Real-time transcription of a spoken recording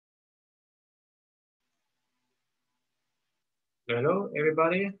Hello,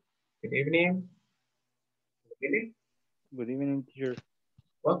 everybody. Good evening. Good evening. Good evening, teacher.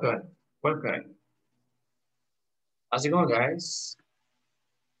 Welcome. Welcome. How's it going, guys?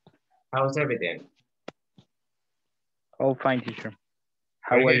 How's everything? All fine, teacher.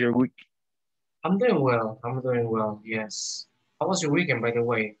 How Very was good. your week? I'm doing well. I'm doing well. Yes. How was your weekend, by the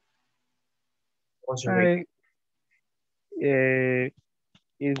way? How was your weekend? Uh,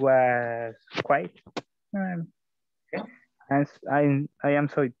 it was quiet. Um, Yeah. I am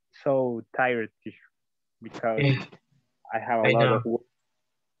so tired, teacher, because Yeah, I have a I lot of know. work.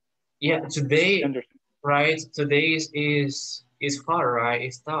 Yeah. Today, Understand? right? Today is hard, right?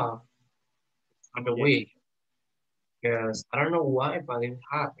 It's tough on the Yes, week teacher. because I don't know why, but it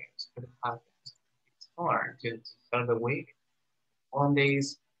happens. It happens. It's hard to start the week. On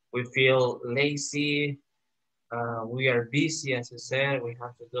days we feel lazy. We are busy, as I said. We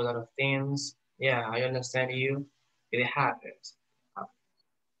have to do a lot of things. Yeah, I understand you. It happens.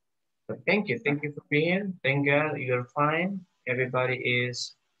 But thank you. Thank you for being. Thank God you're fine. Everybody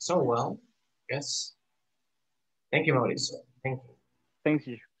is so well. Yes. Thank you, Mauricio. Thank you. Thanks,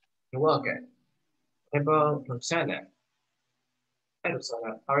 teacher. You're welcome. What about Roxana? Hi,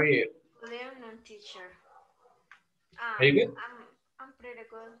 Roxana. How are you? Good evening, teacher. Are you good? I'm pretty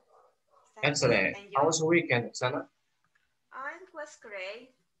good. Thanks. Excellent. And How you? was your weekend, Roxana? It was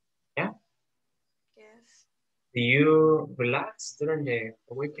great. Yeah. Yes. Do you relax during the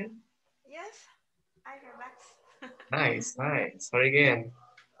weekend? Yes, I relax. Nice, nice. Very good.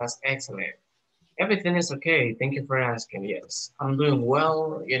 That's excellent. Everything is okay. Thank you for asking. Yes, I'm doing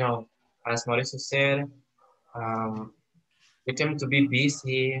well. You know, as Mauricio said, um, we tend to be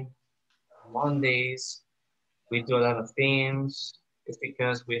busy Mondays. We do a lot of things. It's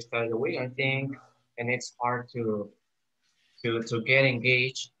because we started the week, I think, and it's hard to get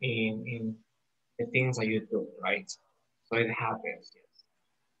engaged in the things that you do, right? So it happens. Yes.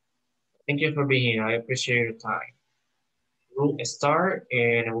 Thank you for being here. I appreciate your time. We'll start,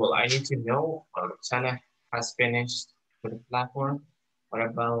 and well, I need to know Roxana has finished with the platform. What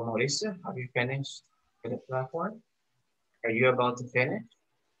about Mauricio? Have you finished with the platform? Are you about to finish?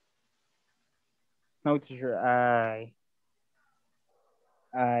 No, teacher. I,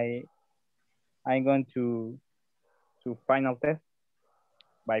 I'm going to final test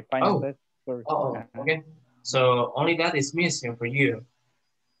by final Oh, test first. okay. So only that is missing for you.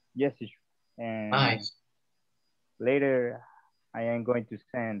 Yes, teacher. And Nice. later, I am going to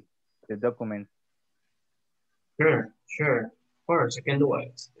send the documents. Sure, sure. Of course, you can do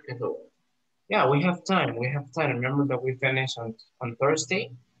it. You can do it. Yeah, we have time. We have time. Remember that we finish on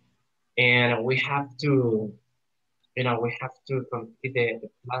Thursday, and we have to, we have to complete the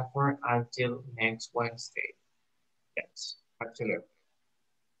platform until next Wednesday. Yes, absolutely.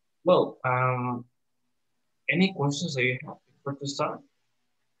 Well, any questions that you have before to start?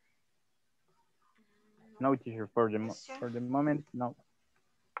 No No, teacher. question. For the moment, no.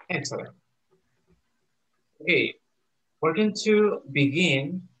 Excellent. Okay, we're going to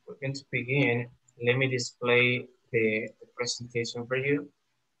begin. We're going to begin. Let me display the presentation for you.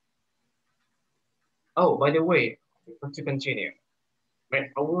 Oh, by the way, before to continue, I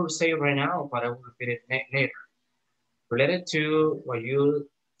will say right now, but I will repeat it later. Related to what you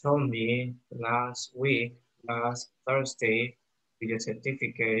told me last week, last Thursday, with your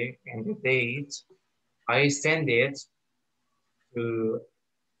certificate and the date, I sent it to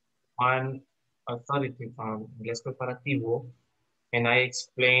one authority from Ingles Corporativo, and I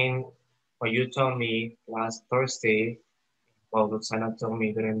explained what you told me last Thursday, well, Luciana told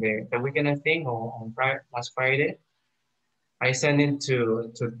me during the weekend, I think, or on last Friday. I sent it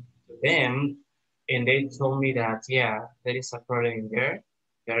to them, and they told me that, yeah, there is a problem in there.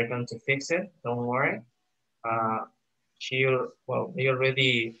 They're going to fix it. Don't worry. Uh, well, they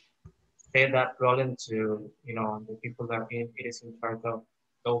already said that problem to, the people that it is in charge of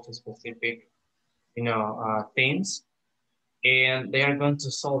those specific, things, and they are going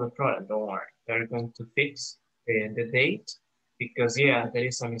to solve the problem. Don't worry. They're going to fix the date because, yeah, there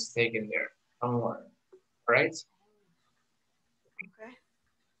is a mistake in there. Don't worry. All right? Okay.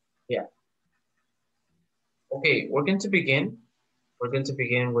 Yeah. Okay, we're going to begin. We're going to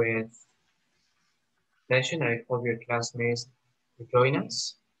begin with session. I hope your classmates will join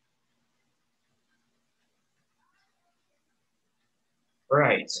us. All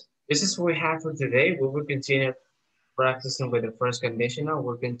right. This is what we have for today. We will continue practicing with the first conditional.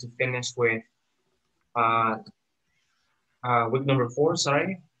 We're going to finish with uh, week number 4,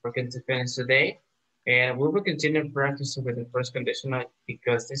 sorry. We're going to finish today. And we will continue practicing with the first conditional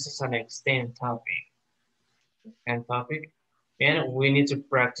because this is an extended topic. And we need to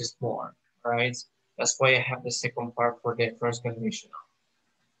practice more, right? That's why I have the second part for the first conditional.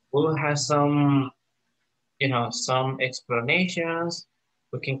 We'll have some, some explanations.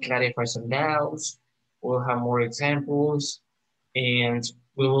 We can clarify some doubts. We'll have more examples, and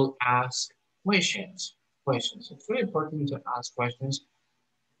we will ask questions. It's really important to ask questions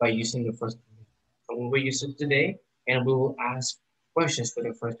by using the first conditional. So we will use it today, and we will ask questions for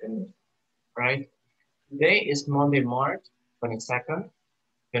the first conditional, right? Today is Monday, March 22nd,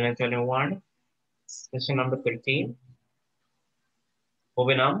 2021, session number 13.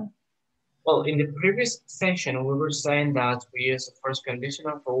 Moving on. Well, in the previous session, we were saying that we use the first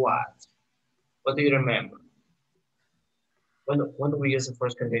conditional for what? What do you remember? When do we use the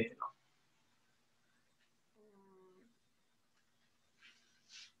first conditional?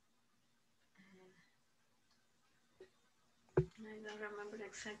 I don't remember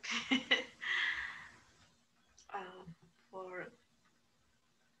exactly. For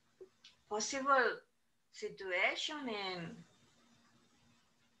possible situation and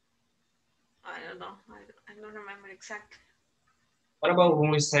I don't know. I don't remember exactly. What about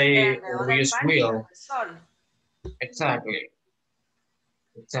when we say, And the when we other use part, will? the result. Exactly.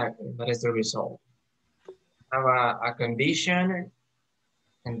 That is the result. Have a condition,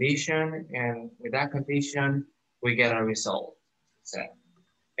 and with that condition, we get a result. So,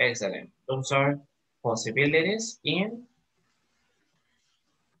 excellent. Those are possibilities in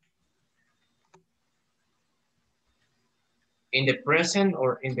the present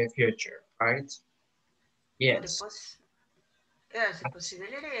or in the future, right? Yes. Yes, the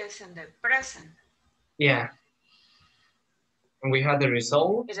possibility is in the present. Yeah. And we have the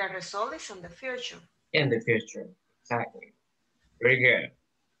result. The result is in the future. In the future, exactly. Very good.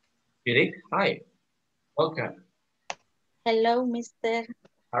 Judith, hi. Welcome. Hello, Mr.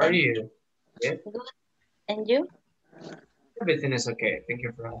 How are you? Good. Good. And you? Everything is okay. Thank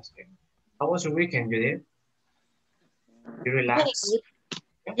you for asking. How was your weekend, Judith? You Very relax? good.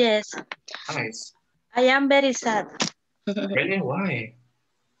 Yes. Nice. I am very sad. Really? Why?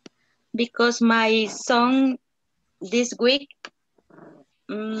 Because my son this week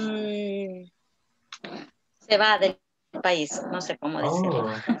mm, se va del país. No sé cómo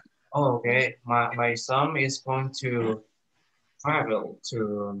decirlo. Oh, okay. My son is going to travel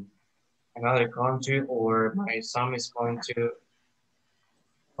to another country, or my son is going to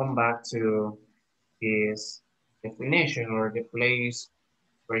come back to his destination or the place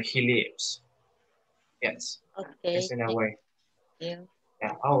where he lives. Yes. Okay. It's in a way. Thank you.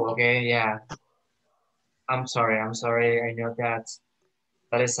 Yeah. Oh, okay. Yeah. I'm sorry. I know that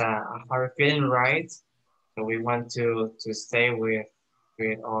is a hard feeling, right? So we want to stay with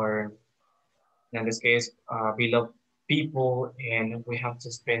our, in this case, beloved people, and we have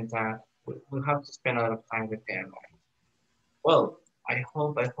to spend we have to spend a lot of time with them. Right? Well, I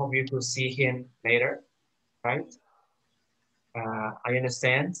hope you could see him later, right? I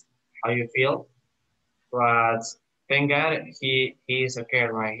understand how you feel, but thank God he is okay,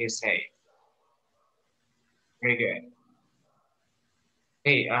 right? He's safe. Very good.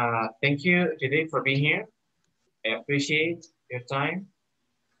 Hey, thank you today for being here. I appreciate your time.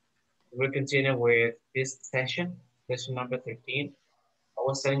 We'll continue with this session number 13. I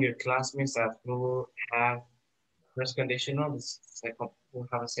was telling your classmates that we will have first conditional, we'll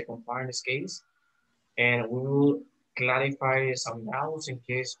have a second part in this case, and we will clarify some doubts in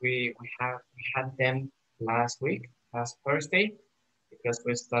case we had them last Thursday, because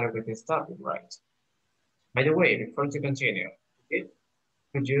we started with this topic, right? By the way, before to continue, okay,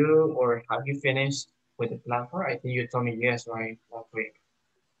 could you or have you finished with the platform? I think you told me yes, right, last week.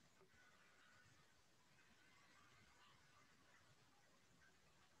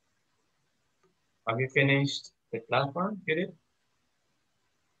 Have you finished the platform, Judith?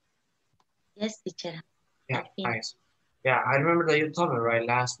 Yes, teacher. Yeah, nice. Yeah, I remember that you told me, right,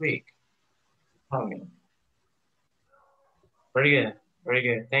 last week. Told me. Very good, very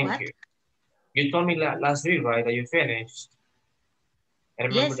good. Thank you. You told me last week, right, that you finished. I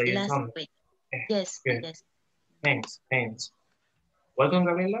remember that you told me. Week. Yes, good. Yes. Thanks. Welcome,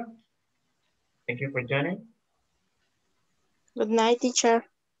 Gabriela. Thank you for joining. Good night, teacher.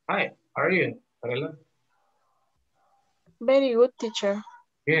 Hi, how are you, Gabriela? Very good, teacher.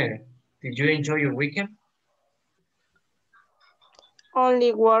 Good. Did you enjoy your weekend?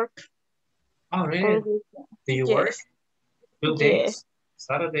 Only work. Oh, really? Do you work? 2 days?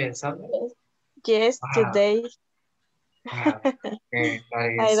 Saturday and Sunday? Yes, wow. today. Wow. Okay, that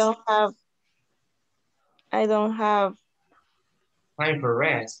is... I don't have time for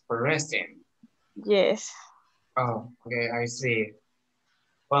resting. Yes. Oh, okay, I see.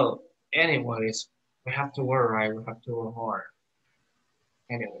 Well, anyways, we have to work, right? We have to work hard.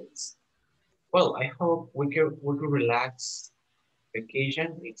 Anyways. Well, I hope we could relax.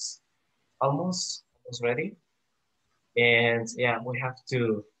 Vacation, it's almost ready. And yeah, we have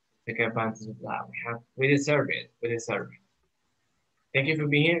to take advantage of that. We deserve it. We deserve it. Thank you for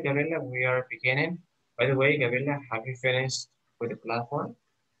being here, Gabriela. We are beginning. By the way, Gabriela, have you finished with the platform?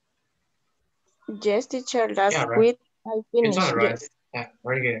 Yes, teacher, Yeah, last right. week I It's on, finished. right? Yes. Yeah,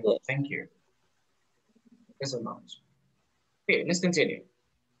 very good. Yes. Thank you. Thank you so much. Okay, let's continue.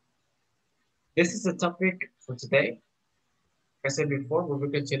 This is the topic for today. Like I said before, we will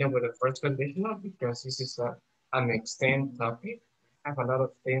continue with the first conditional because this is an extended topic. I have a lot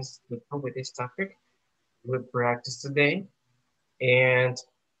of things to do with this topic. We'll practice today. And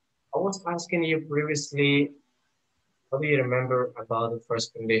I was asking you previously, what do you remember about the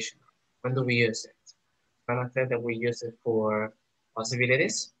first condition? When do we use it? And I said that we use it for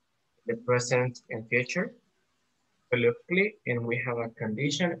possibilities, the present and future, colloquially, and we have a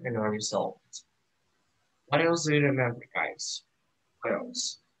condition and a result. What else do you remember, guys? What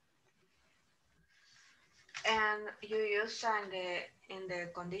else? And you use in the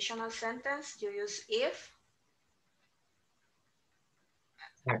conditional sentence, you use if.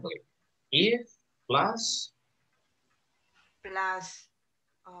 Exactly. If plus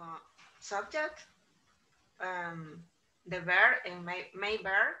Subject, the verb and may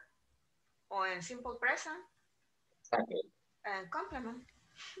verb, or in simple present, exactly. and complement.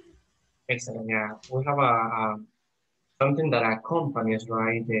 Excellent. Yeah, we have a something that accompanies,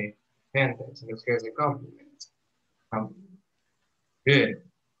 right, the sentence. In this case, the complement. Um, Good.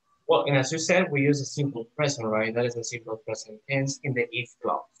 Well, and as you said, we use a simple present, right? That is a simple present tense in the if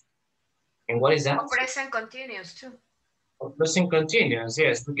clause. And what is that? Or present continuous too. Or present continuous.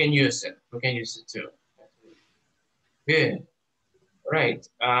 Yes, we can use it. We can use it too. Good. Right.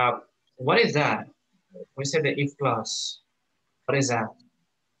 What is that? We said the if clause. What is that?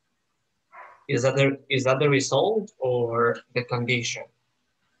 Is that the result or the condition?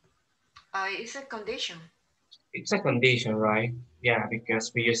 It's a condition. It's a condition, right? Yeah,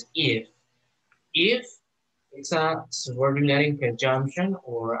 because we use if. If it's a subordinating conjunction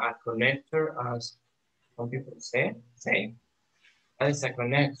or a connector, as some people say. That is a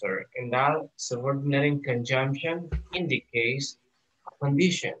connector, and that subordinating conjunction indicates a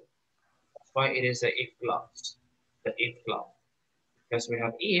condition. That's why it is the if clause. The if clause. Because we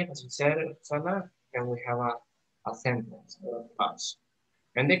have if, as we said, Sana, and we have a sentence or a clause.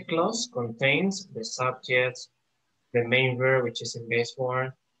 And the clause contains the subject, the main verb, which is in base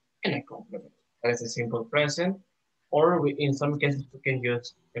form, and a complement. That is a simple present, or in some cases, we can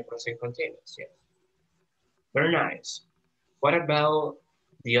use the present continuous. Yes. Very nice. What about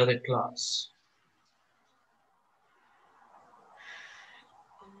the other clause?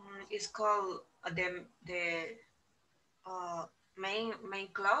 It's called the main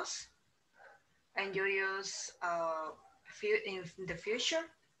clause, and you use in the future.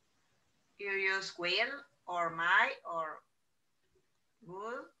 You use will or might or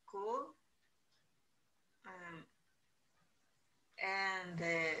would, could, and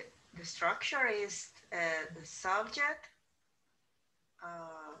the structure is the subject,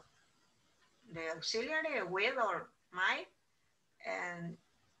 the auxiliary will or might, and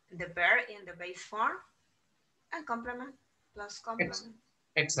the verb in the base form, and complement plus complement.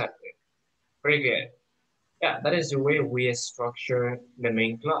 Exactly. Very good. Yeah, that is the way we structure the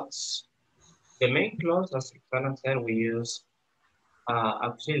main clause. The main clause, as Sana said, we use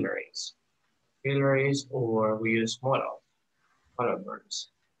auxiliaries. Auxiliaries, or we use modal verbs.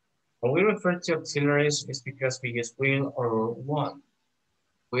 When we refer to auxiliaries, it's because we use will or want.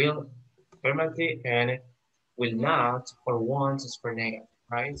 Will, affirmative, and will not or want is for negative,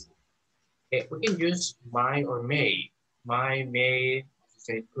 right? We can use might or may. Might, may,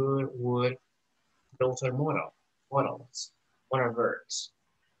 say could, would. Those are modal verbs.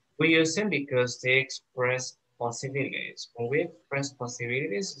 We use them because they express possibilities. When we express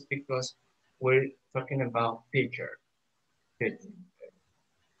possibilities, it's because we're talking about future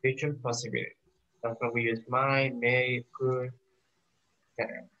possibilities. That's why we use might, may, could,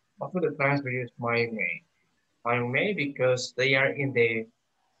 etc. Most of the times we use might, may. Might, may because they have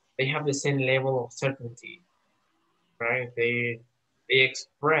the same level of certainty, right? They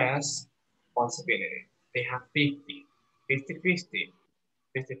express possibility. They have 50, 50, 50.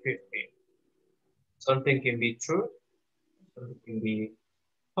 Something can be true, something can be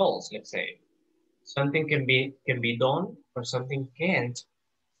false, let's say. Something can be done, or something can't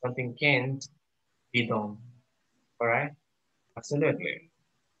be done. All right? Absolutely.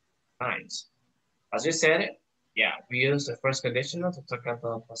 Nice. As you said, yeah, we use the first conditional to talk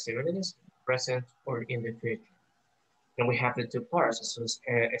about possibilities, present or in the future. And we have the two parts as was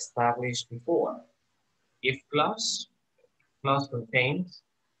established before. If clause contains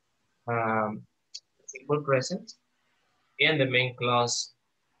simple present, and the main clause,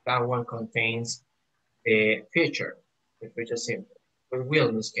 that one contains the future simple, the will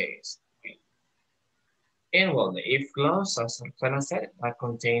in this case. Okay. And well, the if clause, as Roxana said, that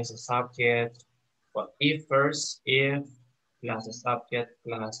contains a subject, well, if first, if, plus the subject,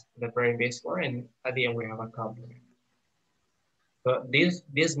 plus the verb base form, and at the end we have a complement. So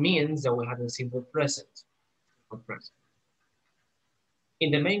this means that we have a simple present.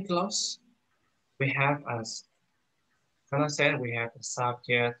 In the main clause, we have, as Sana said, we have the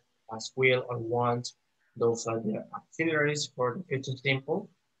subject, as will or want. Those are the auxiliaries for the future simple.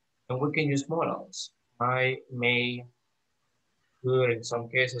 And we can use modals. I, may, could, in some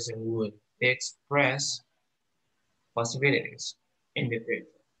cases, and would. They express possibilities in the future.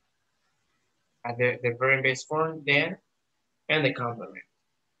 And the verb base form then, and the complement.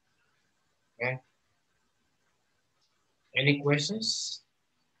 Okay. Any questions?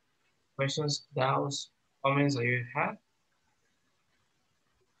 Questions, doubts, comments that you have?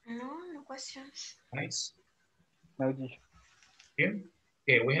 No questions. Nice. No, teacher. Here.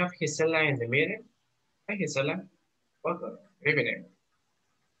 Okay, we have Gisela in the meeting. Hi, Gisela. Welcome. Good evening.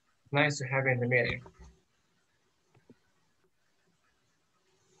 Nice to have you in the meeting.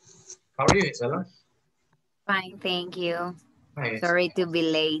 How are you, Gisela? Fine, thank you. Hi. Sorry to be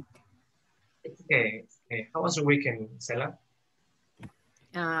late. It's okay. Okay. How was your weekend, Gisela?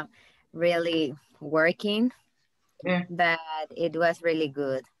 Really working, Yeah. but it was really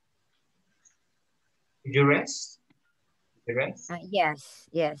good. Did you rest? Did you rest?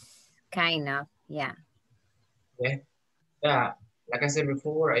 Yes, kind of, yeah. Yeah. Yeah. Like I said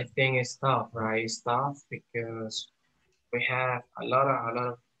before, I think it's tough, right? It's tough because we have a lot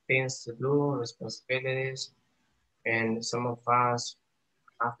of things to do, responsibilities, and some of us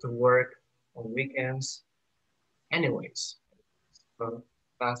have to work on weekends. Anyways, so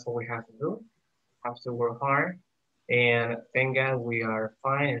that's what we have to do. We have to work hard, and thank God we are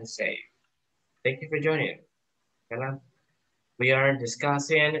fine and safe. Thank you for joining. Ella. We are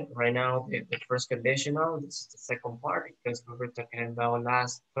discussing right now the first conditional. This is the second part because we were talking about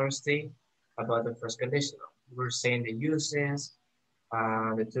last Thursday about the first conditional. We were saying the uses,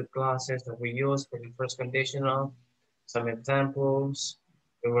 the two clauses that we use for the first conditional, some examples,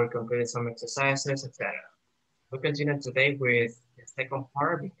 we were completing some exercises, etc. We continue today with the second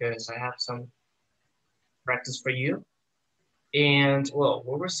part because I have some practice for you. And well,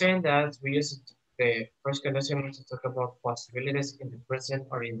 we were saying that we use the first conditional to talk about possibilities in the present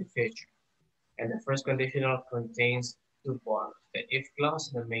or in the future. And the first conditional contains two parts, the if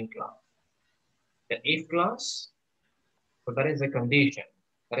clause and the main clause. The if clause, so that is the condition.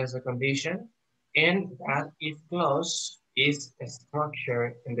 That is the condition. And that if clause is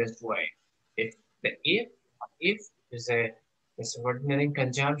structured in this way. If the if is a subordinating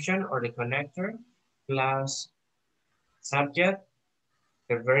conjunction or the connector plus subject,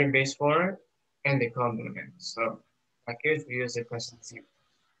 the verb base form, and the complement. So like if we use the present simple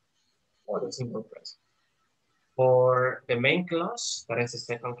or the simple present. For the main clause, that is the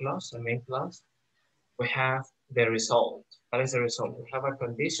second clause, the main clause, we have the result. That is the result. We have a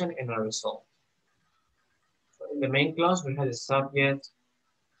condition and a result. So in the main clause, we have the subject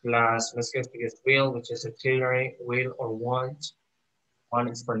plus, let's get to will, which is auxiliary, will or want. One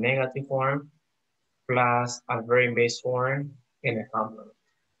is for negative form, plus a verb base form and a complement.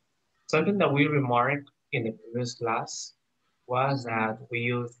 Something that we remarked in the previous class was that we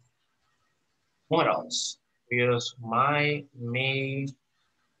use modals. We use my, may,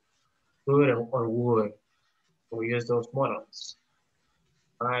 could, or would. We use those modals.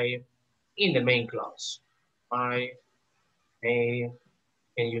 My, in the main clause. My, may,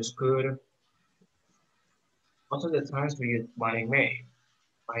 and use could. Most of the times we use my and may.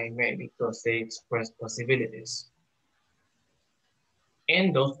 My and may because they express possibilities.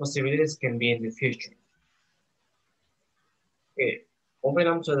 And those possibilities can be in the future. Okay, moving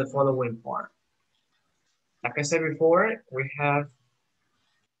on to the following part. Like I said before, we have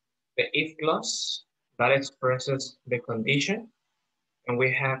the if clause that expresses the condition, and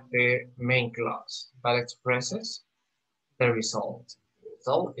we have the main clause that expresses the result. The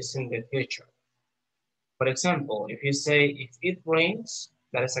result is in the future. For example, if you say, if it rains,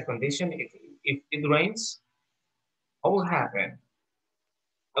 that is a condition. If it rains, what will happen?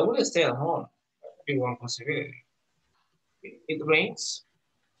 I will stay at home. That could be one possibility. If it rains,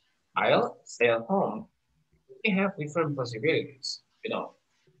 I'll stay at home. We have different possibilities, you know.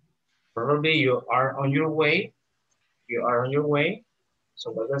 Probably you are on your way. You are on your way.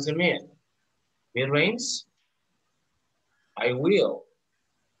 So what does it mean? If it rains, I will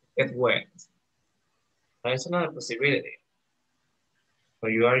get wet. That is another possibility. So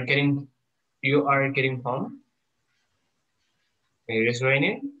you are getting home. It is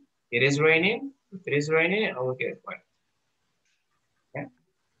raining. It is raining. If it is raining, I will get wet. Okay.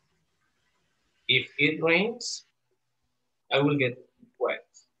 If it rains, I will get wet.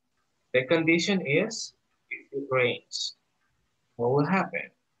 The condition is if it rains, what will happen?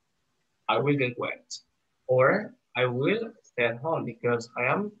 I will get wet. Or I will stay at home because I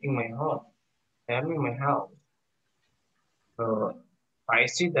am in my home. I am in my house. So I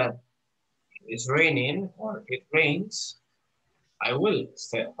see that it's raining or it rains, I will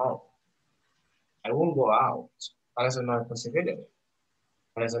stay at home. I won't go out. That is another possibility.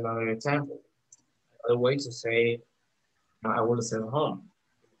 That is another example. Another way to say, I will stay at home.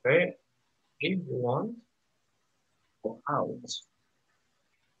 Okay? If you want, go out.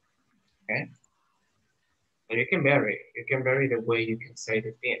 Okay? And you can vary the way you can say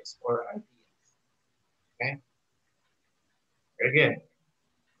the things or ideas. Okay? Very good.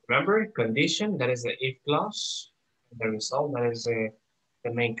 Remember, condition, that is the if clause. The result, that is the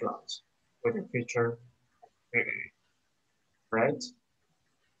main clause with the future. Right?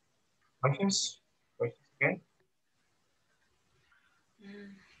 Questions? Questions again?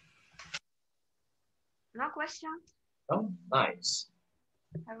 No question. Oh, nice.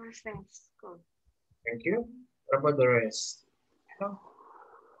 Everything's good. Thank you. What about the rest?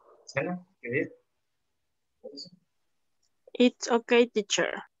 Senna, you did? It's okay,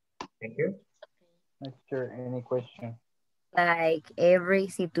 teacher. Thank you. Not sure. Any question? Like every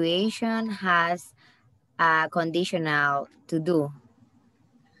situation has a conditional to do.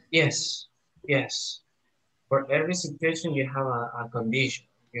 Yes, yes. For every situation, you have a condition.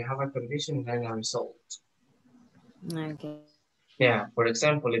 You have a condition and a result. Okay. Yeah, for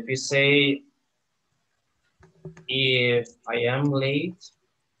example, if you say, if I am late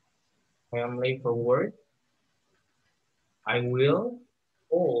for work, I will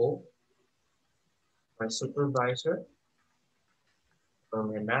call my supervisor or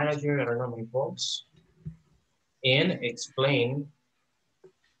my manager, I don't know, my boss, and explain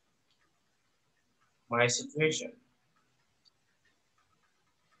my situation.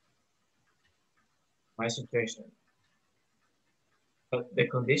 But the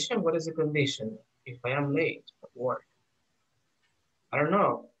condition, what is the condition? If I am late at work, I don't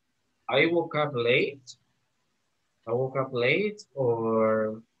know. I woke up late,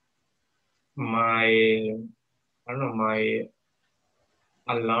 or my, I don't know, my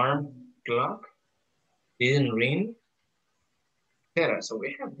alarm clock didn't ring, etc. So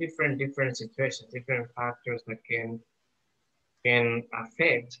we have different situations, different factors that can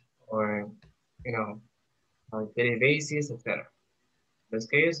affect or, you know, on a daily basis, etc. In this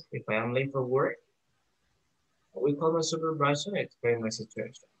case, if I am late for work, we call my supervisor and explain my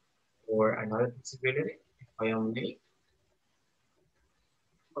situation. Or another possibility, if I am late,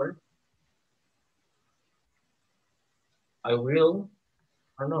 or I will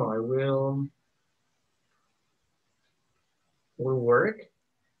work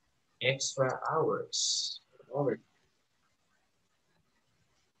extra hours over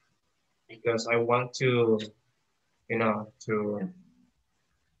because I want to, you know, to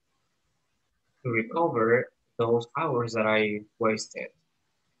recover those hours that I wasted.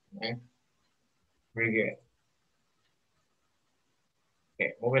 Okay, very good.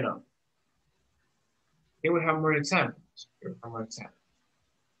 Okay, moving on. Here we have more examples.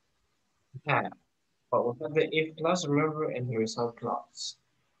 Yeah, but we have the if clause, remember, and the result clause.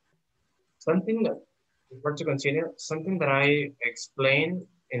 Something that, before to continue, something that I explained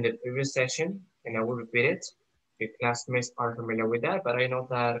in the previous session, and I will repeat it. The classmates are familiar with that, but I know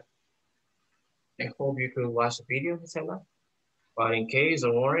that I hope you could watch the video, Gisela. But in case,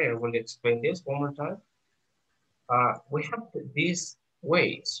 don't worry, I will explain this one more time. We have these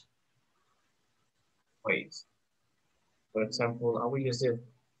ways. For example, I will use it.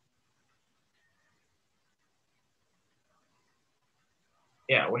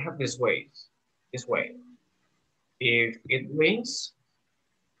 Yeah, we have these ways. This way. If it rains,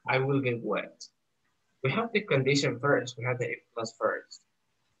 I will get wet. We have the condition first. We have the if clause first.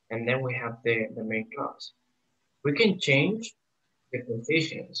 And then we have the main clause. We can change the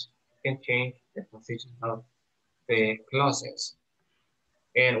positions. We can change the position of the clauses.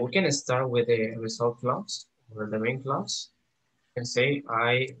 And we can start with the result clause or the main clause and say,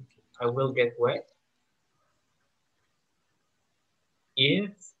 I will get wet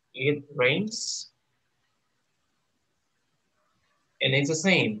if it rains. And it's the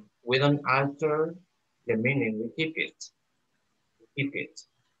same. We don't alter the meaning. We keep it.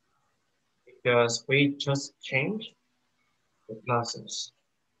 Because we just change the classes.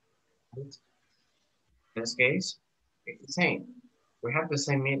 Right? In this case, it's the same. We have the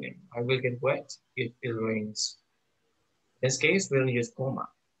same meaning. I will get wet if it rains. In this case, we'll use comma.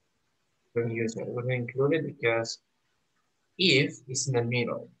 We're going to include it because if is in the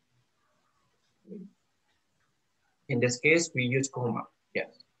middle. In this case, we use comma.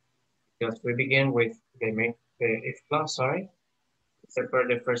 Yes, because we begin with the main if clause. Sorry, separate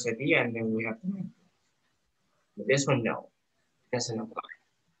the first idea and then we have the main clause. This one, no, doesn't apply.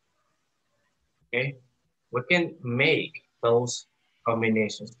 Okay, we can make those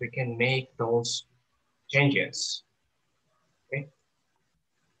combinations. We can make those changes. Okay.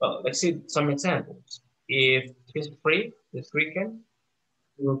 Well, let's see some examples. If he's free this weekend,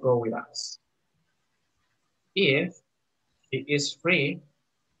 he will go with us. If he is free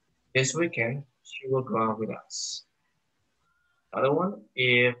this weekend, she will go out with us. Another one,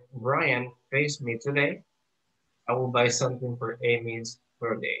 if Brian pays me today, I will buy something for Amy's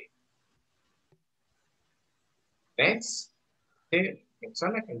birthday. Next, okay,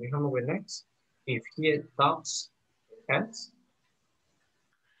 Roxana, can you help me with next? If he adopts pets,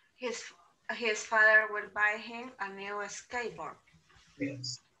 His father will buy him a new skateboard.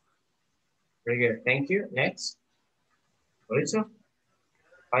 yes. Very good, thank you. Next, Marisa,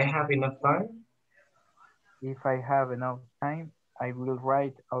 I have enough time. If I have enough time, I will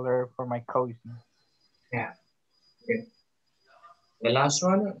write a letter for my cousin. Yeah, good. The last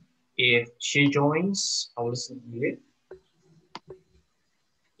one, if she joins, I'll listen to it.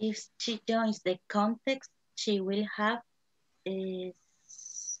 If she joins the context, she will have a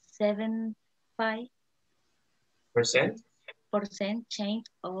 75% chance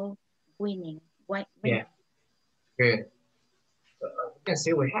of winning. Yeah, good. You can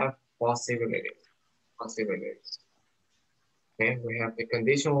see we have possibilities. Okay, we have the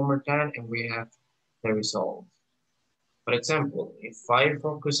condition one more time and we have the result. For example, if I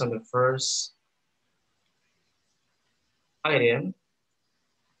focus on the first item,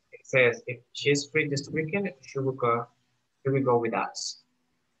 it says if she's free this weekend, she will go with us.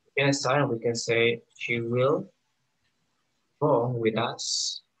 In a sign, we can say she will go with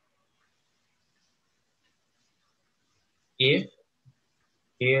us if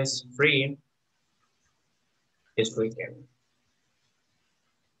he is free this weekend.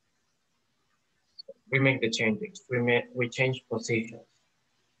 We make the changes. We change positions,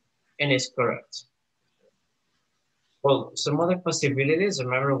 and it's correct. Well, some other possibilities.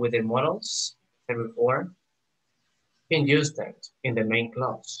 Remember, with the models said before, you can use that in the main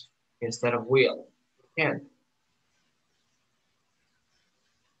clause instead of will. You can.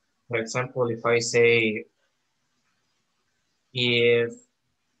 For example, if I say, if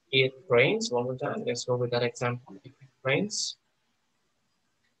it rains, one more time, let's go with that example. If it rains,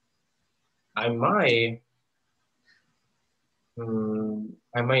 I might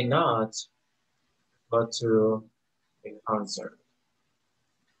not go to a concert.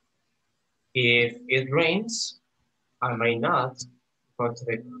 If it rains, I might not go to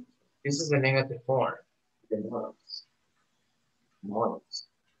the concert. This is the negative form, the models.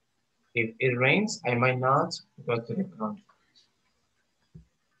 If it rains, I might not go to the concert.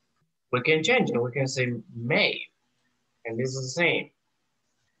 We can change it. We can say may, and this is the same.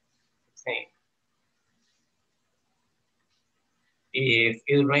 If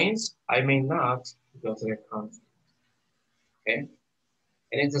it rains, I may not go to the concert. Okay? And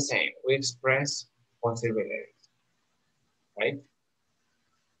it's the same. We express possibilities. Right?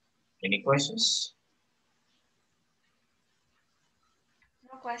 Any questions?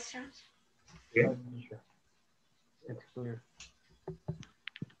 No questions. Yeah. It's clear.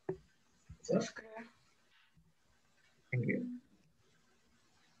 It's clear. Thank you.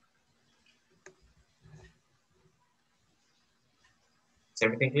 Is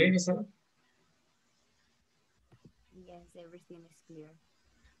everything clear, Gisela? Yes, everything is clear.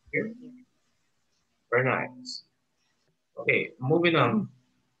 Here? Very nice. Okay, moving on.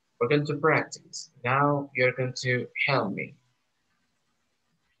 We're going to practice. Now you're going to help me.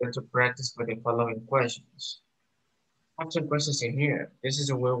 We're going to practice with the following questions. I have some questions in here. This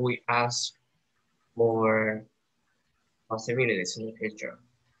is where we ask for possibilities in the future.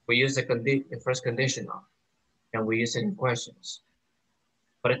 We use the first conditional and we use it in questions.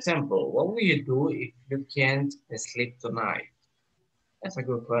 For example, what will you do if you can't sleep tonight? That's a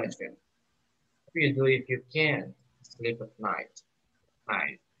good question. What do you do if you can't sleep at night?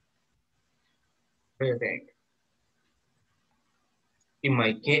 What do you think? In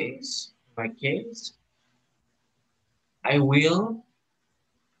my case, I will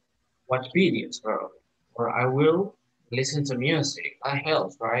watch videos or I will listen to music. That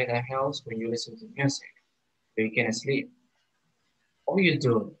helps, right? That helps when you listen to music so you can sleep. What will you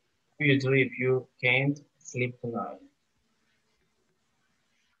do? What will you do if you can't sleep tonight?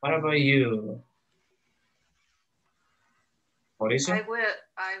 What about you? Mauricio? I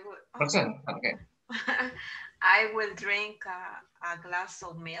will, Roxana, okay. I will drink a glass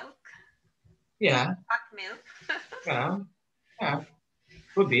of milk. Yeah, Hot milk. yeah,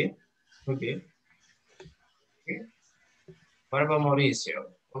 could be. Okay. What about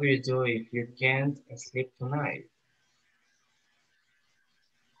Mauricio? What will you do if you can't sleep tonight?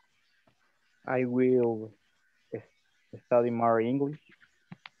 I will study more English.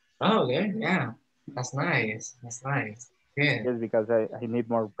 Oh, okay, yeah. That's nice. That's nice. Good. Just because I need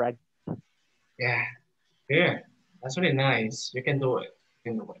more practice. Yeah, good. That's really nice. You can do it.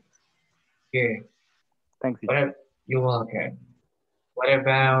 You can do it. Good. Thanks. You're welcome. What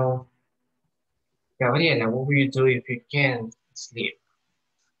about Gabriela? What will you do if you can't sleep?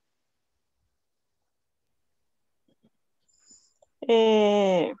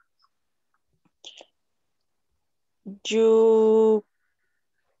 Eh, you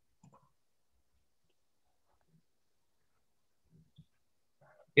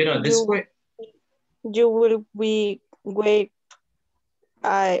You know, this way. you will be wake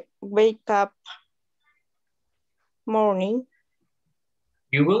up morning.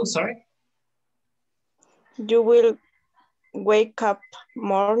 You will, sorry? You will wake up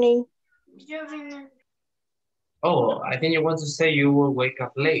morning. Oh, I think you want to say you will wake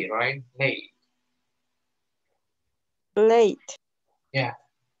up late, right? Late. Late. Yeah.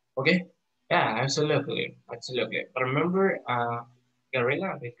 Okay. Yeah, absolutely. Absolutely. But remember,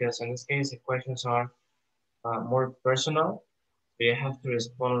 Gabriela, because in this case, the questions are more personal. So you have to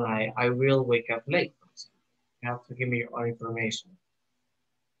respond like, I will wake up late. You have to give me your own information.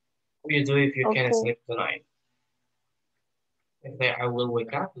 What do you do if you can't Okay. sleep tonight? And say, I will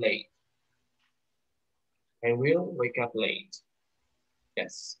wake up late. I will wake up late.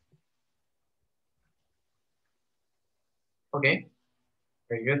 Yes. Okay.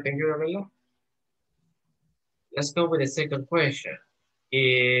 Very good. Thank you, Gabriela. Let's go with the second question.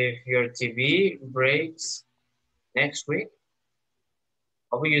 If your TV breaks next week,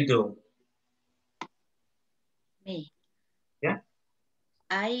 what will you do? Me. Yeah.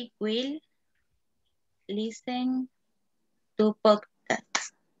 I will listen to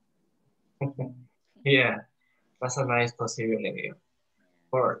podcasts. Yeah, that's a nice possibility. Of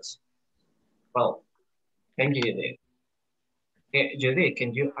course. Well, thank you, Judith. Okay, Judith,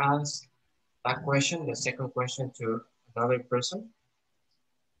 can you ask that question, the second question, to another person?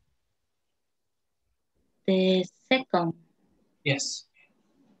 The second. Yes,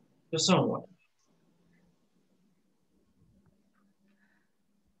 to someone.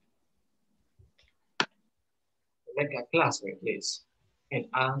 Like a classmate, please, and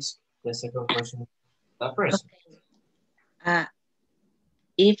ask the second question to that person. Okay.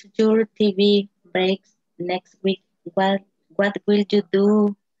 If your TV breaks next week, what will you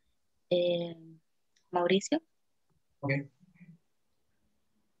do, Mauricio? Okay.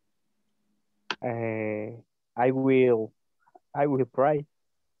 I will try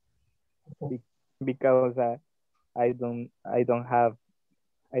because I don't have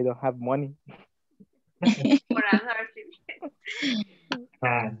money. For another TV.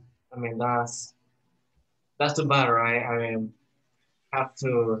 And I mean, that's too bad, right? I mean, that's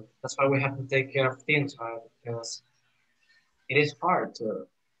why we have to take care of things, right? Because it is hard to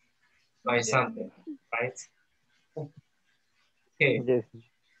buy something, right? Okay, Yes.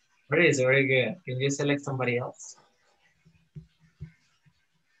 very good. Can you select somebody else?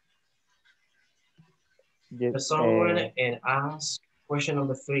 Yes. Someone and ask question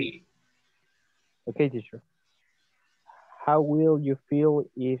number 3. Okay, teacher. How will you feel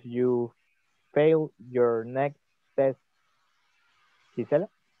if you fail your next test, Gisela?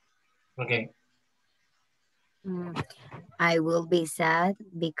 Okay. I will be sad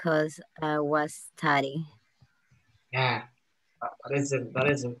because I was studying. Yeah, that is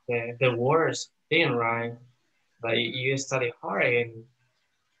the worst thing, right? Like you study hard and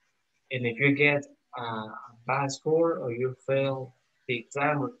if you get a bad score or you fail the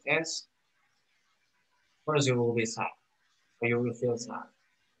exam or test, of course you will be sad or you will feel sad.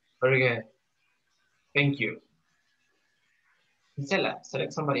 Very good. Thank you. Gisela,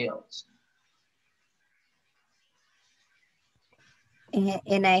 select somebody else.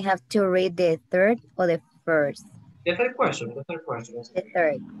 And I have to read the third or the first? The third question. The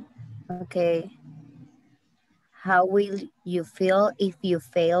third. Okay. How will you feel if you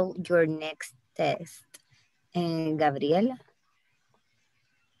fail your next test? Gabriela?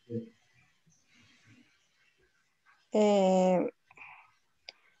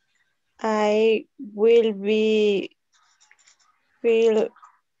 I will be feel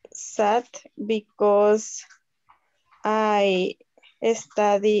sad because I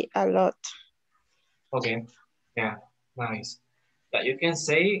study a lot. Okay, yeah, nice. Yeah, you can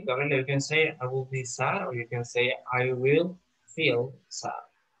say, Gabriela, you can say I will be sad, or you can say I will feel sad.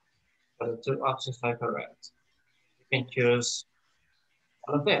 But the two options are correct. You can choose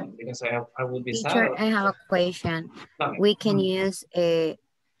one of them. You can say I will be sad. Teacher, Or, I have a question. tell me. We can use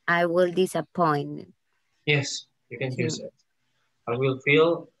I will disappoint. Yes, you can too. use it. I will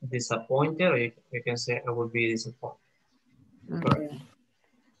feel disappointed, or you can say I will be disappointed. Correct.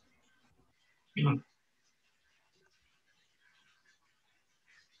 Okay.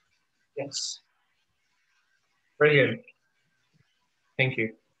 Yes. Very good. Thank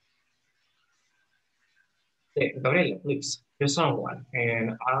you. Okay, Gabriela, please choose someone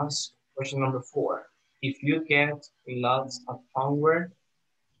and ask question number 4. If you get lots of homework,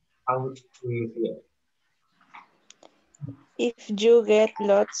 how will you feel? If you get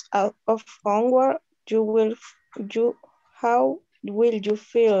lots of homework, you how will you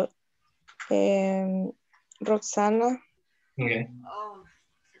feel, Roxana? Okay. Oh,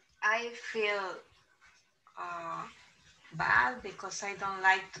 I feel uh, bad because I don't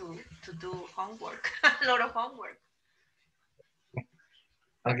like to do homework, a lot of homework.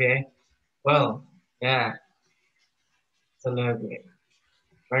 Okay. Well, yeah, absolutely.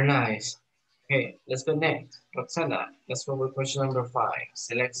 Very nice. Okay, let's go next. Roxana, let's go with question number 5.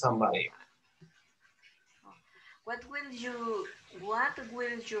 Select somebody. What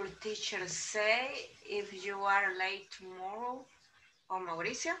will your teacher say if you are late tomorrow? Or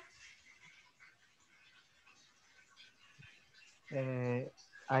Mauricio?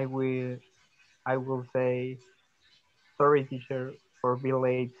 I will say sorry, teacher, for being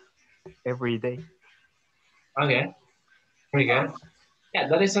late every day. Okay, very good. Yeah,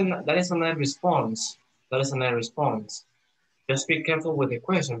 that is a nice response. That is a nice response. Just be careful with the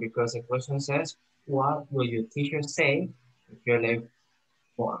question, because the question says, what will your teacher say if you're late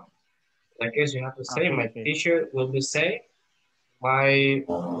for? In that case, you have to say, Okay, my okay. teacher will be say, why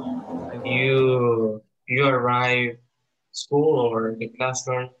I will. you arrive school or the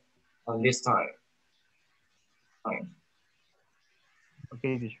classroom on this time. Fine.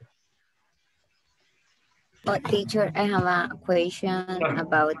 Okay, teacher. Oh, teacher, I have a question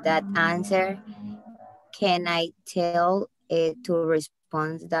about that answer. Can I tell to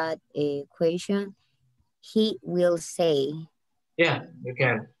respond that question? He will say Yeah, you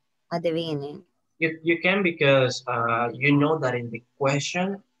can. at the beginning. You can, because you know that in the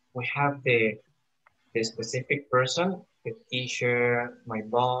question we have the specific person, the teacher, my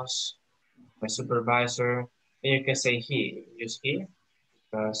boss, my supervisor, and you can say he, use he,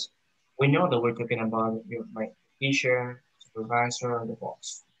 because we know that we're talking about my teacher, supervisor, and the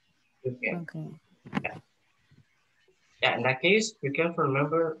boss. You can. Okay. Yeah. Yeah, in that case, you can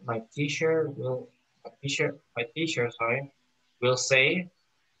remember my teacher, sorry, will say,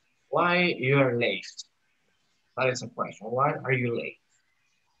 why you are late? That is a question. Why are you late?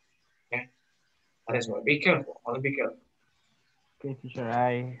 Okay, that is why. Be careful. Only be careful. Okay, teacher.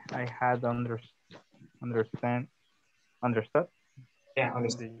 I had understood Yeah,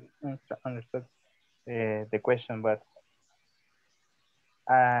 understand. understood the question, but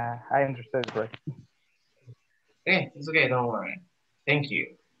I understood it right. Okay, it's okay. Don't worry. Thank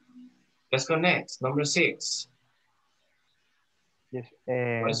you. Let's go next. Number 6. Yes.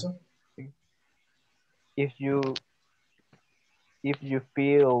 What is it? If you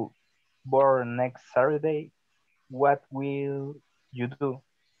feel bored next Saturday, what will you do,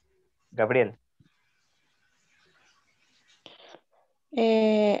 Gabriel?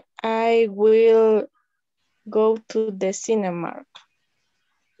 I will go to the cinema.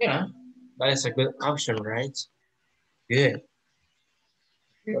 Yeah, that is a good option, right? Good.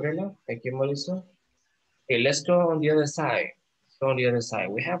 Thank you, Melissa. Okay, let's go on the other side. Let's go on the other side.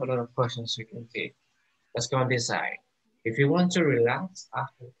 We have a lot of questions you can take. Let's go on this side. If you want to relax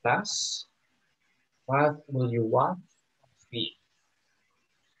after class, what will you watch? Be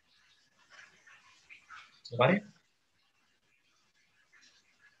somebody?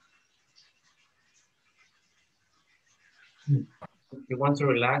 If you want to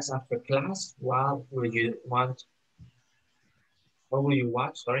relax after class, what will you watch,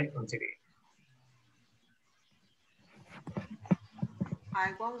 sorry, on TV?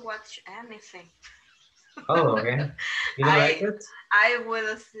 I won't watch anything. Oh, okay. You don't like it? I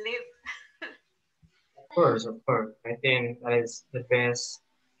will sleep. Of course. I think that is the best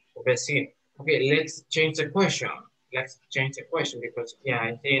thing. Okay, let's change the question. Let's change the question, because yeah,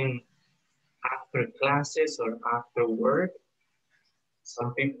 I think after classes or after work,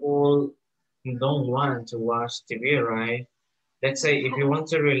 some people don't want to watch TV, right? Let's say if you want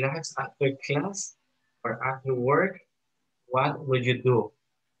to relax after class or after work, what would you do?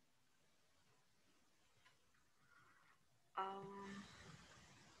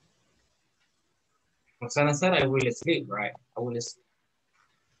 Roxana said, I will sleep, right? I will sleep.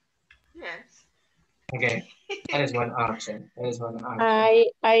 Yes. Okay, that is one option. That is one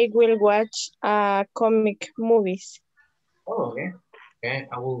option. I will watch comic movies. Oh, okay. Okay,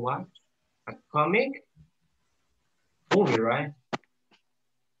 I will watch a comic movie, right?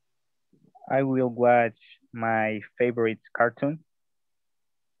 I will watch my favorite cartoon.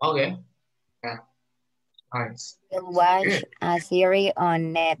 Okay. Yeah. Nice. We'll watch Good. a series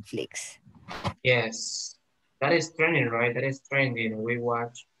on Netflix. Yes. That is trending, right? That is trending. We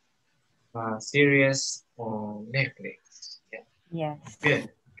watch a series on Netflix. Yeah. Yes. Good.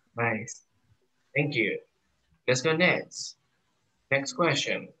 Nice. Thank you. Let's go next. Next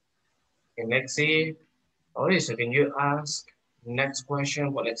question. Okay, let's see. Mauricio, can you ask next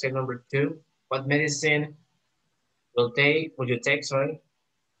question? Well, let's say number 2. What medicine would you take, sorry?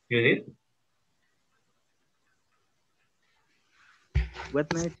 You did?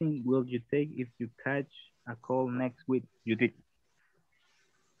 What medicine will you take if you catch a cold next week? You did.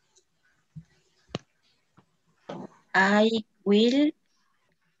 I will.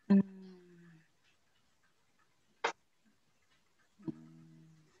 mm,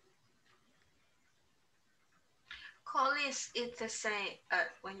 Cold is it's the same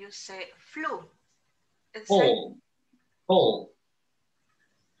when you say flu. It's the same. Cold. Cold.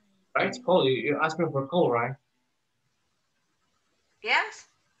 Right? Cold. You're asking for cold, right? Yes.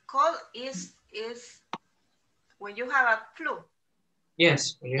 Cold is when you have a flu.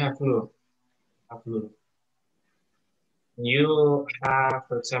 Yes, you have flu. You have,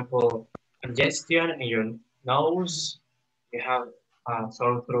 for example, congestion in your nose. You have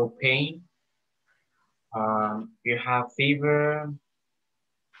sore throat pain. You have fever.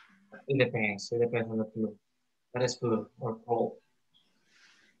 It depends. It depends on the flu. That is flu or cold.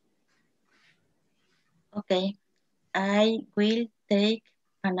 Okay. I will take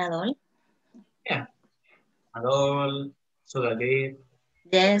Panadol. Yeah. Adol, Sudafed,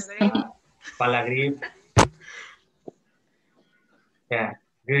 Yes. Palagrip. Yeah,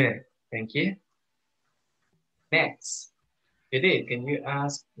 good. Thank you. Next. Judith, can you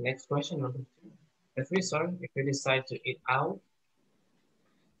ask next question number 2? The 3, sorry, if you decide to eat out.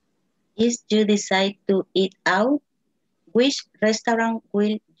 If you decide to eat out, which restaurant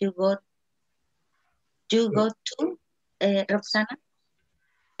will you go to, Roxana?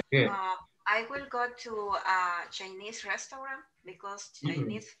 Good. I will go to a Chinese restaurant because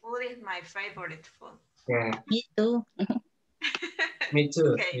Chinese food is my favorite food. Yeah. Me too. Me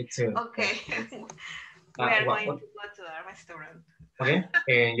too. Okay. Me too. Okay. Yeah. We are going to go to a restaurant. Okay.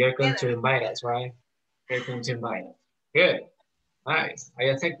 And you're going to Together. invite us, right? You're going to invite us. Good. Nice. I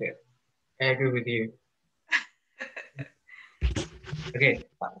accept it. I agree with you. Okay.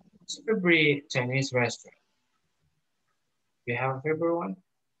 What's your favorite Chinese restaurant? Do you have a favorite one?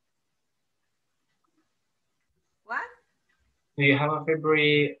 What? Do you have a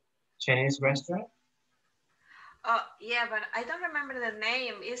favorite Chinese restaurant? Oh, yeah, but I don't remember the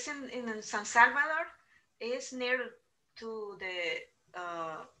name. It's in San Salvador. It's near to the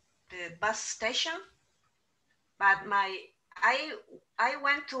bus station. But I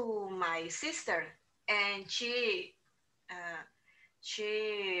went to my sister and she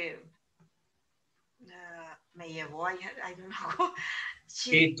me llevó, I don't know.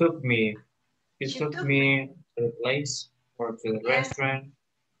 He took me. He She took took me to the place or to the Yes. restaurant.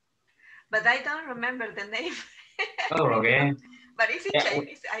 But I don't remember the name. Oh, okay. But it's in Yeah,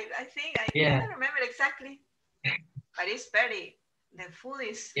 Chinese. I think I don't remember exactly. But it's the food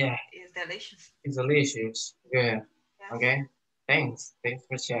is delicious. It's delicious. Yeah. Yes. Okay. Thanks. Thanks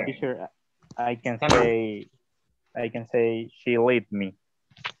for sharing. Teacher, I can say she lead me.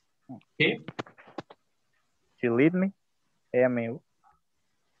 Okay. She lead me. She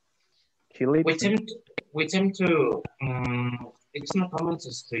lead We me. tend to it's not common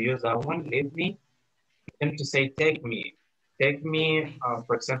to use that one, lead me. We tend to say take me. Take me,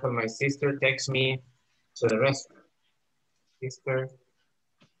 for example, my sister takes me to the restaurant. Sister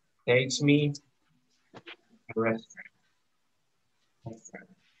takes me to the restaurant.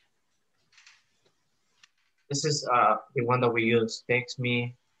 This is the one that we use, takes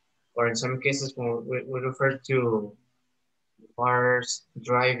me, or in some cases when we refer to cars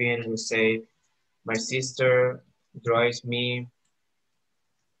driving, we say my sister drives me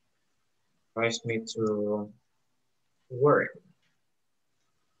to work.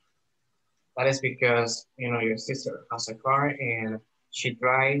 That is because, you know, your sister has a car and she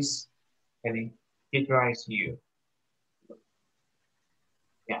drives and he drives you.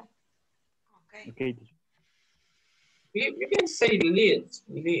 Okay. You can say lives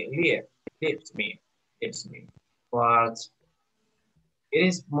me. But it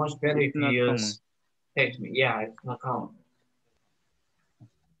is much better It's if you not use text me. Yeah, it's not common.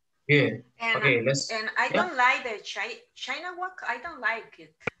 Good. And, Okay, let's. and I don't like the China walk. I don't like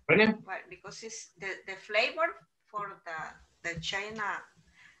it. Really? But because it's the flavor for the China,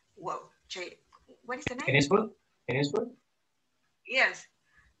 well, what is the name? Chinese food? Chinese food? Yes,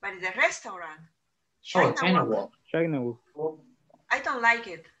 but the restaurant, China walk. China walk. I don't like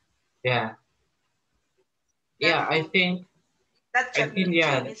it. Yeah. That I food. think That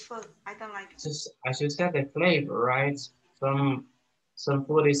Chinese food, I don't like it. Just as you said, the flavor, right? Some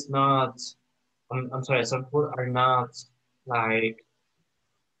food is not. I'm sorry. Some food are not like.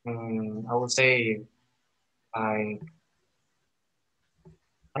 I would say like.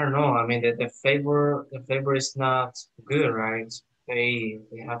 I don't know. I mean, the flavor is not good, right? They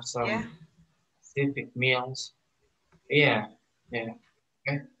have some specific meals. Yeah.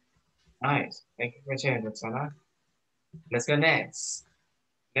 Okay. Nice. Thank you for sharing, Roxana. Let's go next.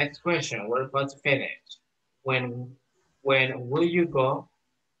 Next question. We're about to finish. When will you go?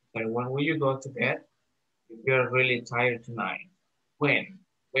 And when will you go to bed if you're really tired tonight? When?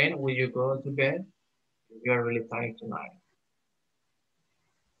 When will you go to bed if you're really tired tonight?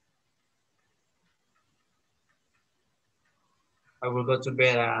 I will go to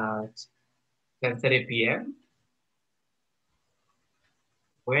bed at 10:30 p.m.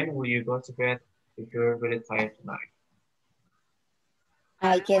 When will you go to bed if you're really tired tonight?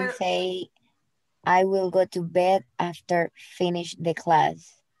 I can say I will go to bed after finish the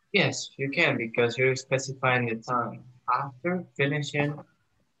class. Yes, you can because you're specifying the time after finishing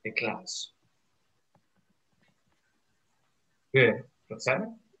the class. Good.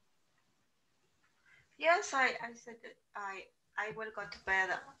 Roxana? Yes, I said that I will go to bed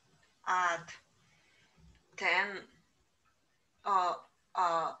at 10.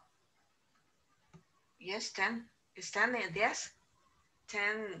 Yes, 10. It's 10, yes.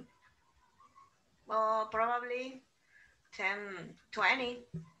 10, probably 10:20.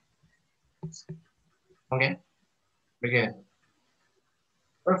 Okay. Very good.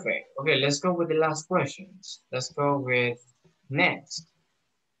 Perfect. Okay, let's go with the last questions. Let's go with next.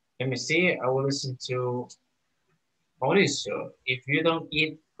 Let me see. I will listen to Mauricio. If you don't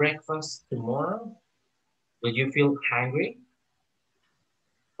eat breakfast tomorrow, will you feel hungry?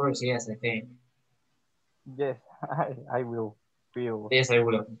 Of course, yes, I think. Yes, I will feel. Yes, I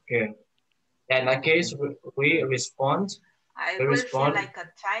will. Good. In that case, we respond. I will feel like a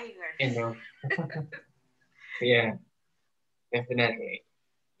tiger. You know. Yeah, definitely.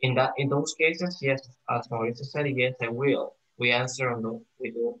 In those cases, yes, as Mauricio said, yes, I will. We answer on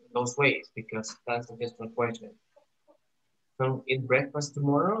those ways because that's a different question. So eat breakfast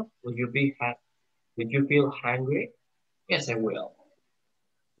tomorrow, will you feel hungry? Yes, I will.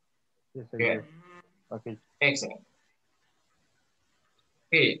 Yes, I Good. will. Okay. Excellent.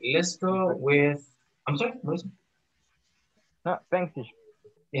 Okay, let's go with, I'm sorry, Mauricio? No, thanks, teacher.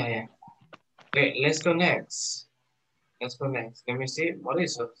 Yeah. Okay, let's go next. Let me see,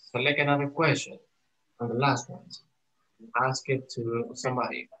 Mauricio, select another question on the last ones. Ask it to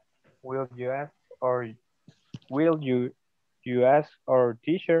somebody. Will you ask our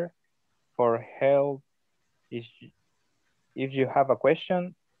teacher for help if you have a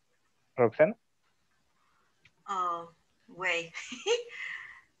question, Roxana? Wait.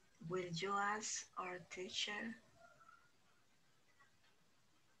 Will you ask our teacher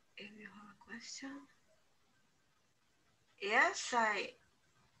if you have a question? Yes, I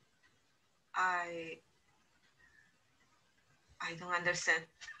don't understand.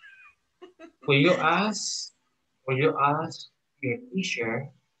 Will you ask your teacher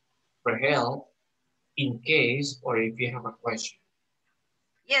for help in case or if you have a question?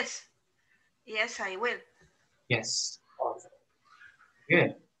 Yes, I will. Yes. Awesome.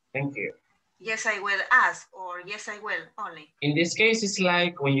 Good. Thank you. Yes, I will ask, or yes, I will only. In this case, it's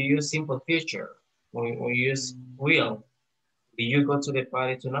like when you use simple future. When you use will. Do you go to the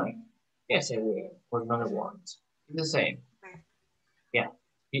party tonight? Yes, I will. Or not, I won't. It's the same. Okay. Yeah.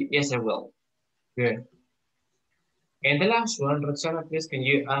 Yes, I will. Good. And the last one, Roxana, please, can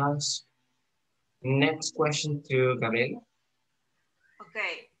you ask next question to Gabriela?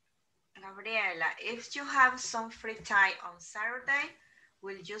 Okay. Gabriela, if you have some free time on Saturday,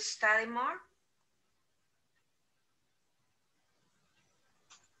 will you study more?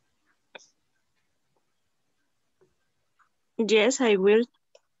 Yes, I will.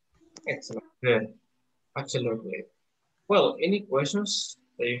 Excellent. Good. Absolutely. Well, any questions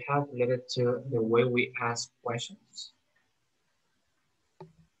that you have related to the way we ask questions?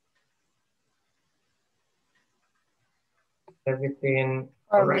 Everything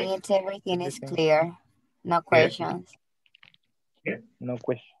For all right? me, it's everything is Everything. clear. No questions. Here, No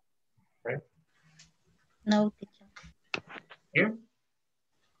question. right? No, teacher. Here.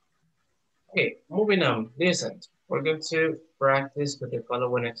 Okay, moving on. Listen, we're going to practice with the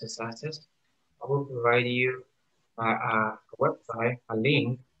following exercises. I will provide you a website, a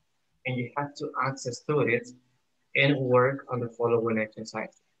link, and you have to access to it and work on the following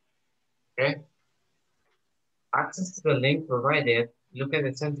exercise. Okay? Access to the link provided, look at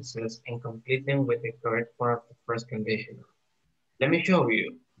the sentences and complete them with the correct form of the first conditional. Let me show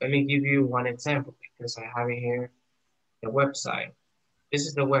you. Let me give you one example because I have it here, the website. This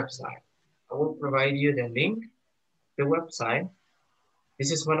is the website. I will provide you the link, the website.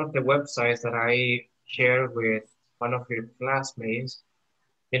 This is one of the websites that I share with one of your classmates.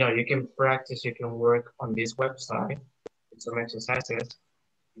 You know, you can practice, you can work on this website with some exercises.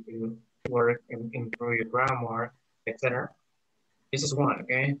 You can work and improve your grammar, etc. This is one,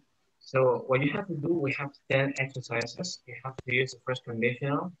 okay? So what you have to do, we have 10 exercises. You have to use the first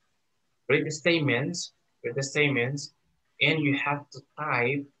conditional, read the statements, and you have to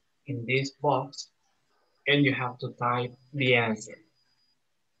type in this box, and you have to type the answer.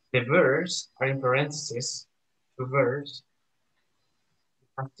 The verbs are in parentheses, two verbs. You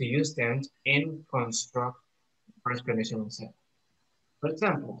have to use them and construct the first conditional sentence. For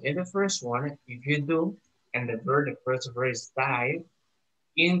example, in the first one, if you do, and the first verb is dive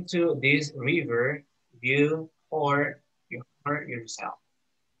into this river, you hurt yourself.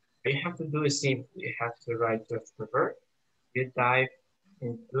 What you have to do is simple. You have to write just the verb. You dive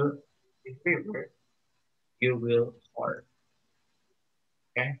into the river, you will hurt.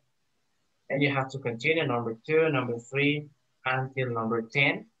 Okay? And you have to continue number 2, number 3, until number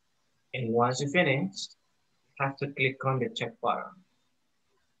 10. And once you finish, you have to click on the check button.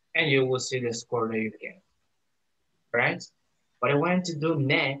 And you will see the score that you get. Right? What I want to do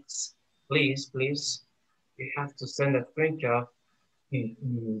next, please, you have to send a screenshot in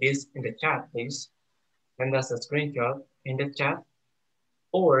the chat, please. Send us a screenshot in the chat,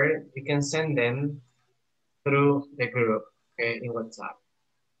 or you can send them through the group, okay, in WhatsApp.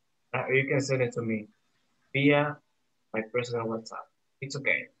 Or you can send it to me via my personal WhatsApp. It's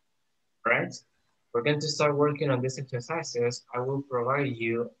okay, all right? We're going to start working on these exercises. I will provide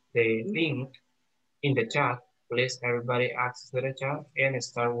you the link in the chat. Please, everybody access to the chat and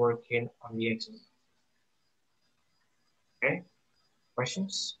start working on the exercise. Okay,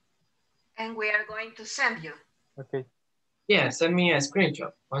 questions? And we are going to send you. Okay. Yeah, send me a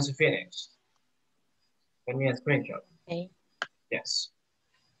screenshot once you finish. Send me a screenshot. Okay. Yes.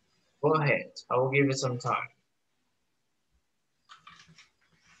 Go ahead. I will give you some time.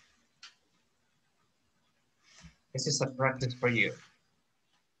 This is a practice for you.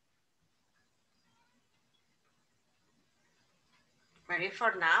 Ready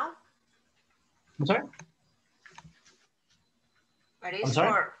for now? I'm sorry? Ready I'm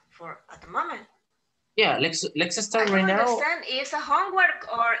sorry? for at the moment? Yeah, let's start I right don't now. understand. Is a homework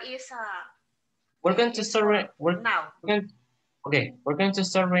or is a... We're going to start right now. We're going to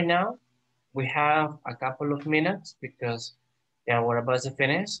start right now. We have a couple of minutes because we're about to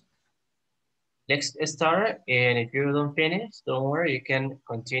finish. Let's start, and if you don't finish, don't worry, you can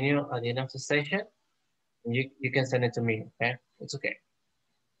continue at the end of the session. You can send it to me, okay? It's okay.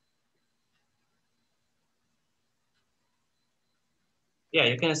 Yeah,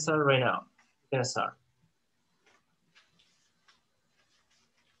 you can start right now. You can start.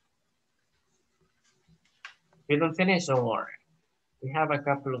 If you don't finish, don't worry. We have a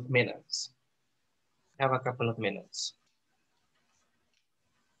couple of minutes.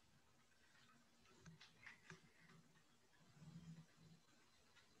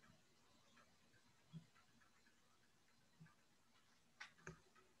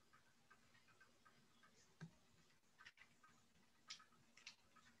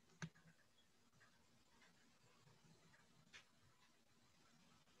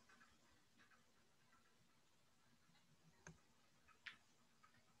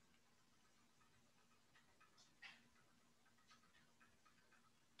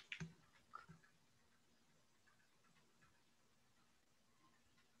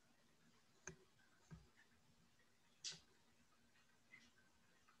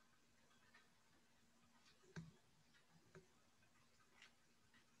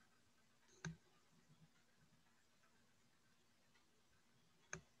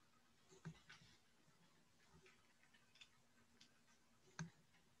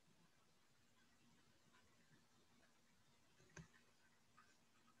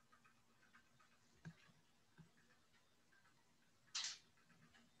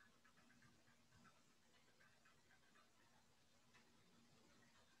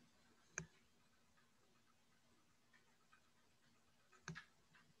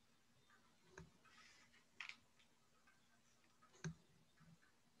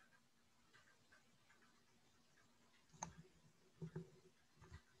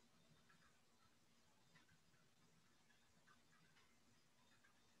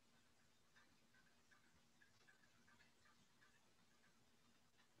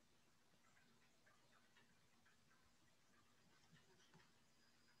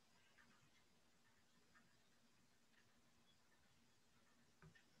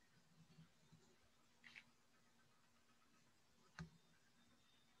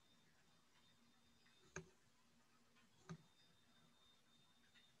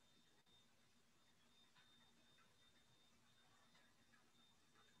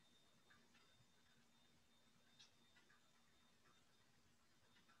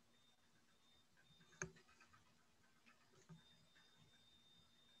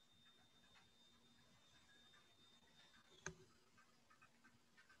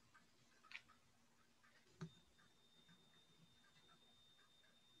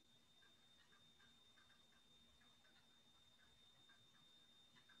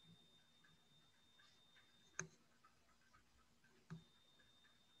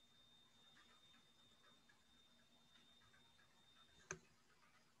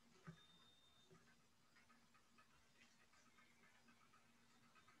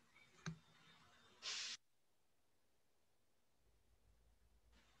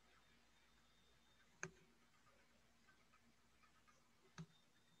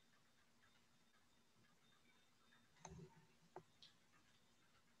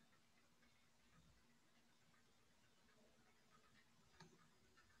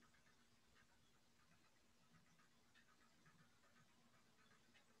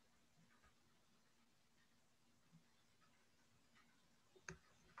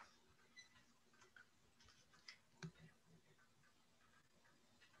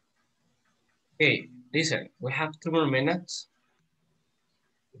 Okay, listen, we have 2 more minutes.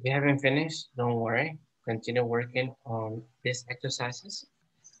 If you haven't finished, don't worry. Continue working on these exercises.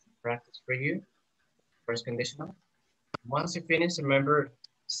 Practice for you. First conditional. Once you finish, remember,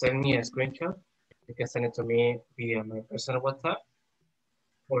 send me a screenshot. You can send it to me via my personal WhatsApp,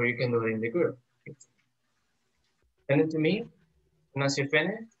 or you can do it in the group. Send it to me, and as you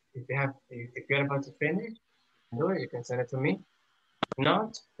finish, if you're about to finish, do it. You can send it to me. If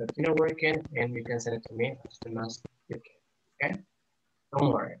not, continue working, and you can send it to me as soon as you can. Okay?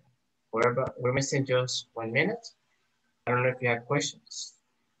 Don't worry. We're missing just 1 minute. I don't know if you have questions.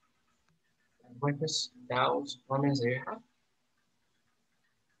 Questions, doubts, comments that you have?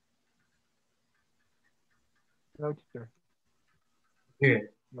 No, teacher. Good.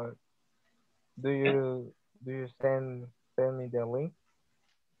 But do you send me the link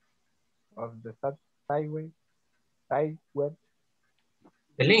of the site web?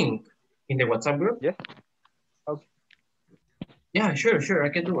 The link in the WhatsApp group? Yes. Okay. Yeah, sure, I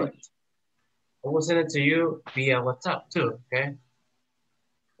can do it. I will send it to you via WhatsApp too, okay?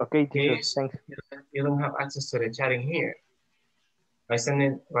 Okay, teacher, Case thanks. you don't have access to the chatting here. I send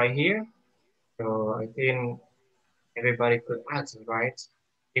it right here, so I think everybody could access, right?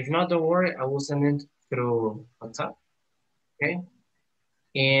 If not, don't worry, I will send it through WhatsApp, okay?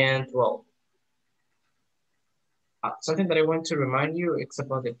 And well, something that I want to remind you, it's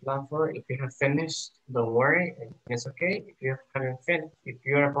about the platform. If you have finished, don't worry, it's okay. If you haven't finished, if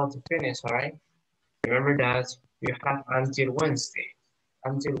you're about to finish, all right? Remember that you have until Wednesday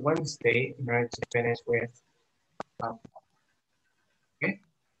in order to finish with. Okay.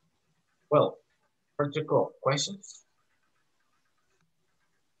 Well, protocol questions.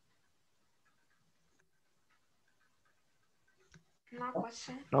 No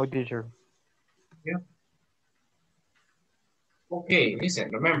question. No, teacher. Yeah. Okay,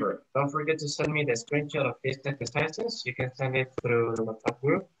 listen, remember, don't forget to send me the screenshot of these exercises. You can send it through the WhatsApp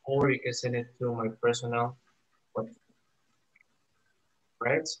group, or you can send it to my personal WhatsApp.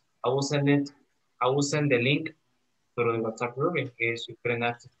 Right? I will send the link through the WhatsApp group in case you couldn't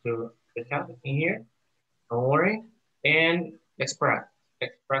access to the chat in here. Don't worry. And let's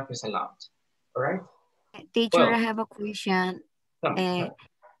practice a lot. All right? Teacher, Well, I have a question. tell me.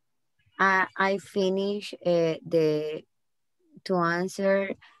 I finished to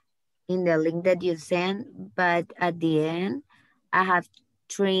answer in the link that you sent, but at the end, I have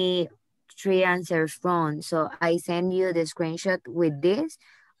three answers wrong. So I send you the screenshot with this,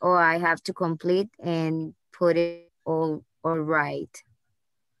 or I have to complete and put it all right.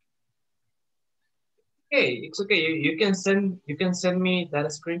 Okay, it's okay. You can send me that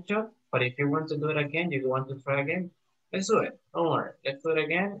screenshot, but if you want to do it again, you want to try again, let's do it. Don't worry. Let's do it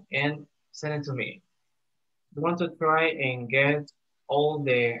again and send it to me. If you want to try and get all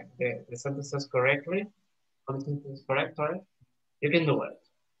the sentences correctly, all the sentences correct, sorry, you can do it.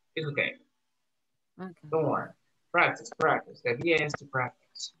 It's okay. Okay. Don't worry. Practice. The idea is to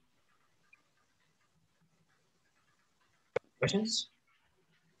practice. Questions?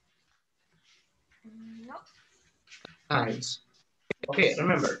 No. Nice. Okay,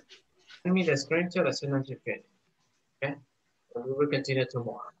 remember, send me the screenshot as soon as you finish. Okay? And we will continue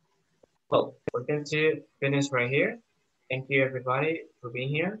tomorrow. Well, we're going to finish right here. Thank you everybody for being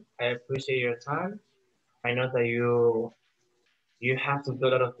here. I appreciate your time. I know that you have to do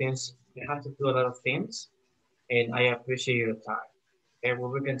a lot of things. You have to do a lot of things, and I appreciate your time. Okay, we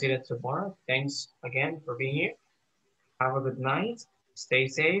will continue tomorrow. Thanks again for being here. Have a good night. Stay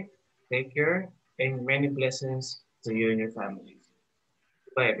safe. Take care, and many blessings to you and your families.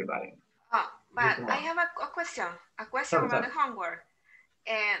 Bye, everybody. But I have a question. A question about the homework.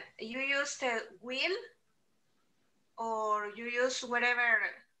 And you use the will or you use whatever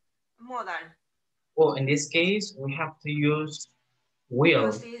modal? Well, in this case, we have to use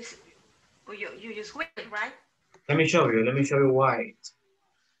will. You use will, right? Let me show you why. You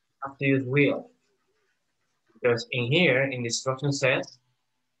have to use will. Because in here, in the instruction says,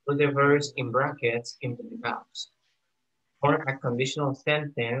 put the verbs in brackets into the gaps. For a conditional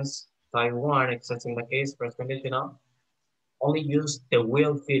sentence, type 1, except in the case first conditional, only use the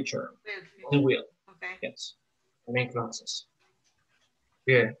will feature. Only will. Okay. Yes. The main clauses.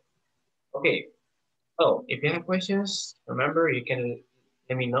 Good. Okay. Oh, if you have questions, remember you can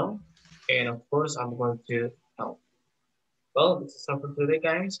let me know. And of course, I'm going to help. Well, this is all for today,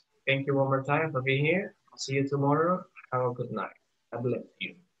 guys. Thank you one more time for being here. I'll see you tomorrow. Have a good night. God bless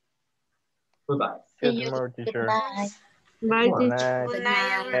you. Goodbye. See you tomorrow, teacher. Bye, teacher. Good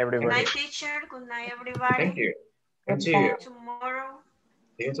night, everybody. Good night, teacher. Good night, everybody. Thank you. And to you. Tomorrow.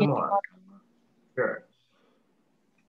 See you tomorrow. Sure.